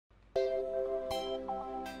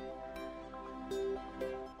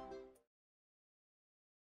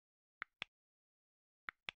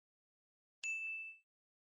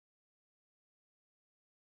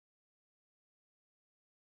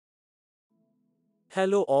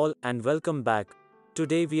Hello all and welcome back.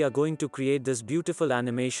 Today we are going to create this beautiful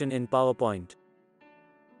animation in PowerPoint.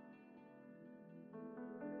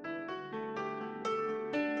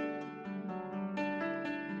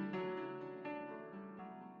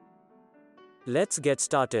 Let's get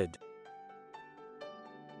started.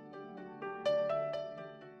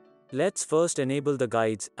 Let's first enable the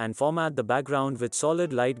guides and format the background with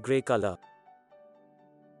solid light gray color.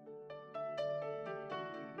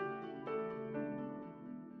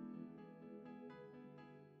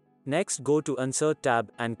 Next, go to Insert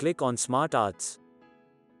tab and click on Smart Arts.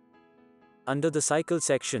 Under the Cycle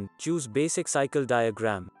section, choose Basic Cycle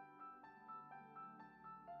Diagram.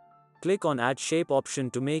 Click on Add Shape option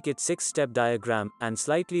to make it 6-step diagram and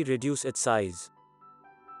slightly reduce its size.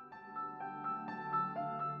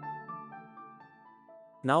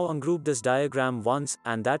 Now ungroup this diagram once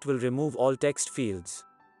and that will remove all text fields.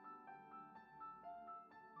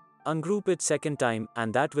 Ungroup it second time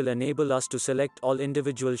and that will enable us to select all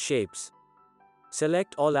individual shapes.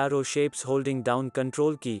 Select all arrow shapes holding down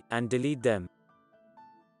Ctrl key and delete them.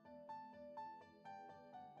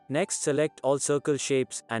 Next, select all circle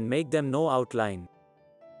shapes and make them no outline.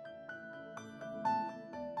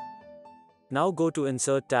 Now go to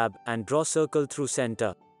Insert tab and draw circle through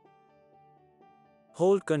center.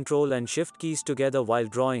 Hold Ctrl and Shift keys together while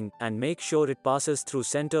drawing and make sure it passes through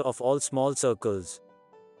center of all small circles.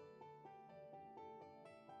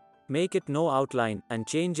 Make it no outline and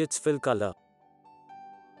change its fill color.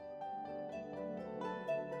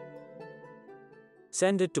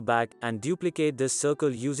 Send it to back and duplicate this circle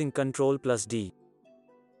using Ctrl+D.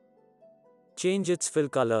 Change its fill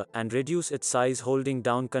color and reduce its size holding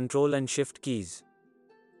down Ctrl and Shift keys.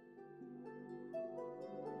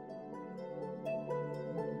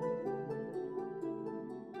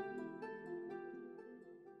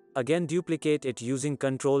 Again duplicate it using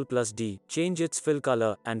Ctrl+D, change its fill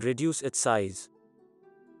color and reduce its size.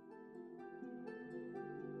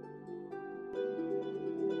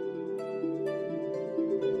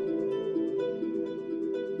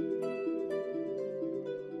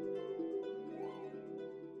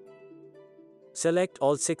 Select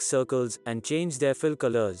all 6 circles and change their fill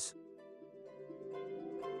colors.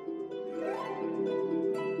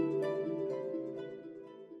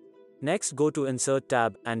 Next, go to Insert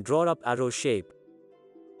tab and draw up arrow shape.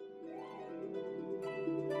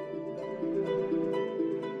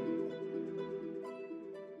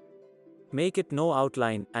 Make it no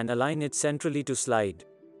outline and align it centrally to slide.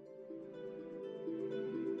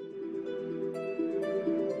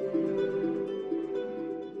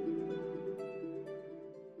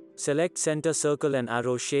 Select center circle and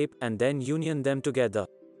arrow shape and then union them together.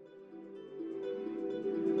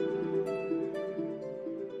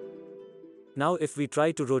 Now if we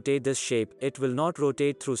try to rotate this shape, it will not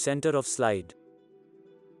rotate through center of slide.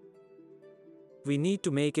 We need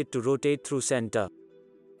to make it to rotate through center.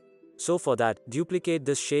 So for that, duplicate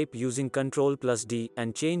this shape using Ctrl+D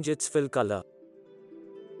and change its fill color.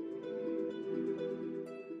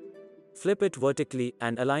 Flip it vertically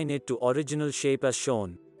and align it to original shape as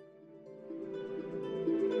shown.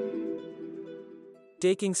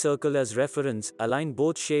 Taking circle as reference, align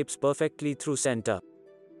both shapes perfectly through center.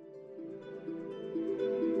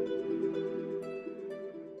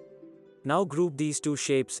 Now group these two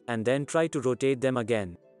shapes and then try to rotate them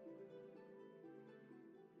again.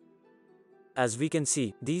 As we can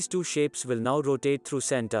see, these two shapes will now rotate through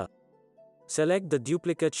center. Select the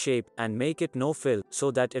duplicate shape and make it no fill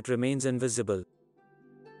so that it remains invisible.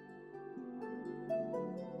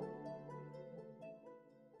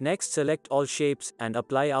 Next, select all shapes and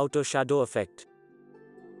apply outer shadow effect.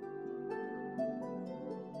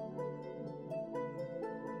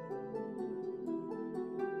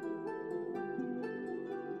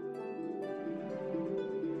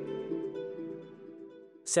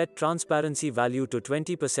 Set transparency value to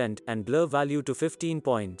 20% and blur value to 15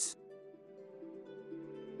 points.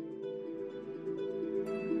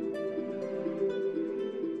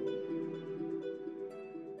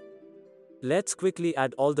 Let's quickly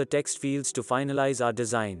add all the text fields to finalize our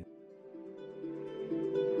design.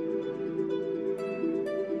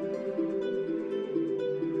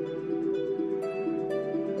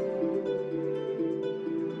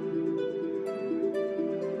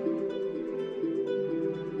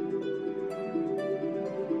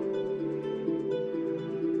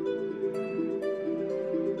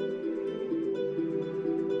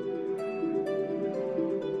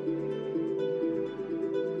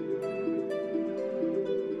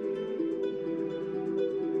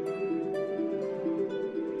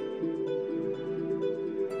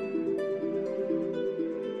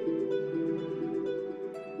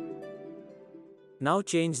 Now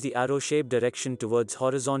change the arrow shape direction towards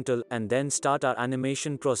horizontal and then start our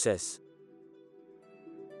animation process.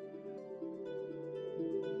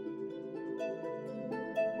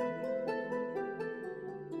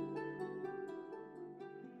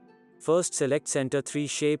 First select center 3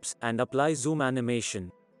 shapes and apply zoom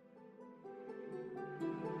animation.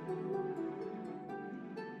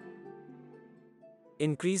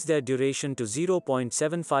 Increase their duration to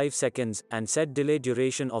 0.75 seconds and set delay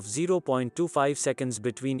duration of 0.25 seconds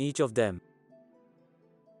between each of them.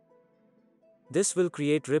 This will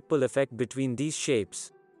create ripple effect between these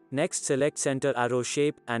shapes. Next select center arrow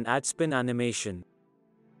shape and add spin animation.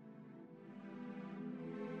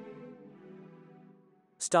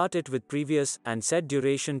 Start it with previous and set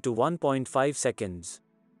duration to 1.5 seconds.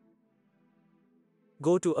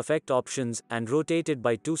 Go to effect options and rotate it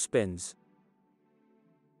by 2 spins.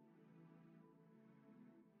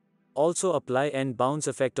 Also apply end bounce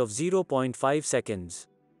effect of 0.5 seconds.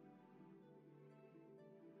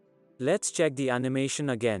 Let's check the animation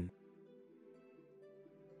again.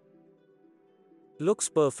 Looks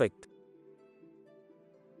perfect.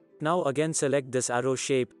 Now again select this arrow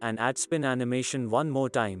shape and add spin animation one more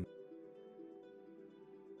time.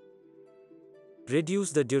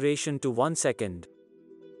 Reduce the duration to 1 second.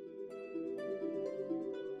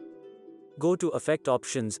 Go to effect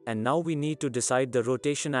options and now we need to decide the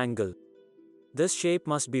rotation angle. This shape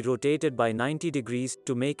must be rotated by 90 degrees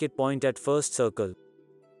to make it point at first circle.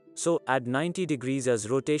 So add 90 degrees as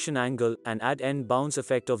rotation angle and add end bounce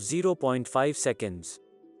effect of 0.5 seconds.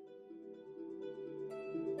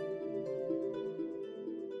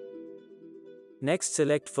 Next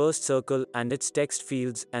select first circle and its text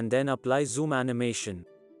fields and then apply zoom animation.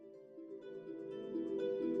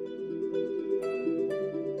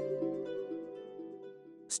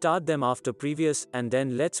 Start them after previous and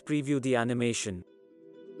then let's preview the animation.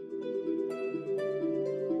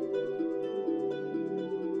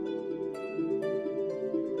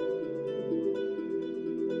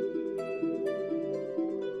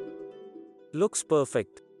 Looks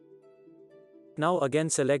perfect. Now again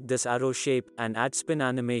select this arrow shape and add spin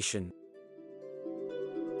animation.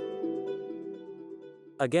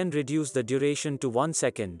 Again reduce the duration to 1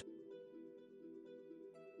 second.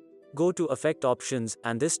 Go to effect options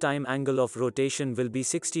and this time angle of rotation will be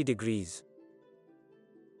 60 degrees.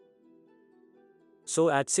 So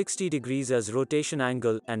add 60 degrees as rotation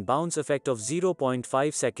angle and bounce effect of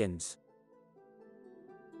 0.5 seconds.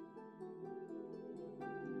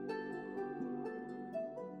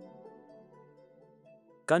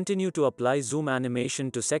 Continue to apply zoom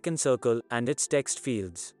animation to second circle and its text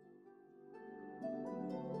fields.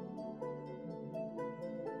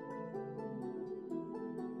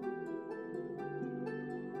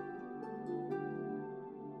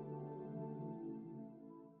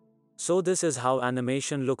 So this is how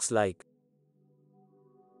animation looks like.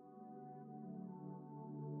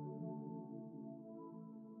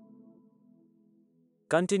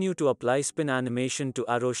 Continue to apply spin animation to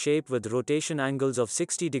arrow shape with rotation angles of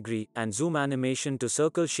 60 degree and zoom animation to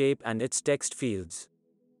circle shape and its text fields.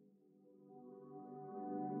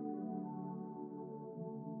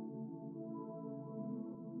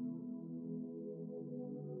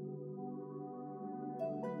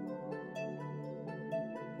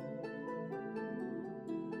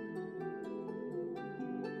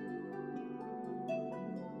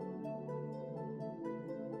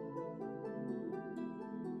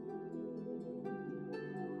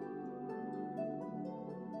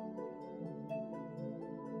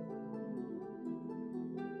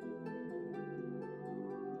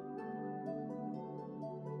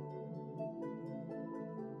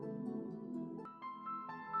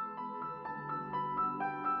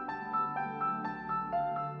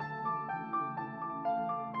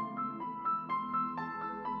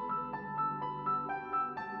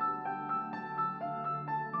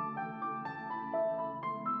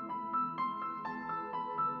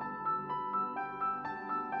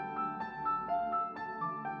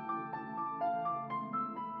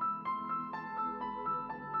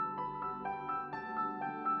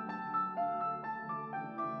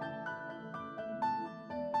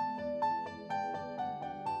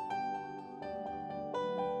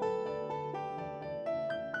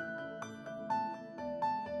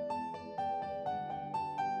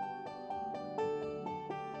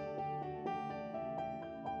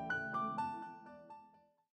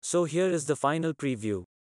 So here is the final preview.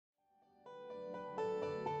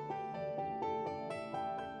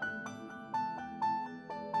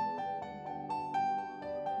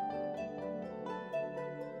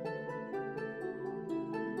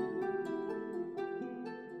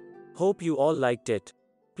 Hope you all liked it.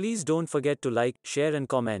 Please don't forget to like, share and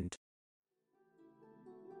comment.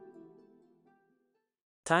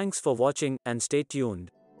 Thanks for watching and stay tuned.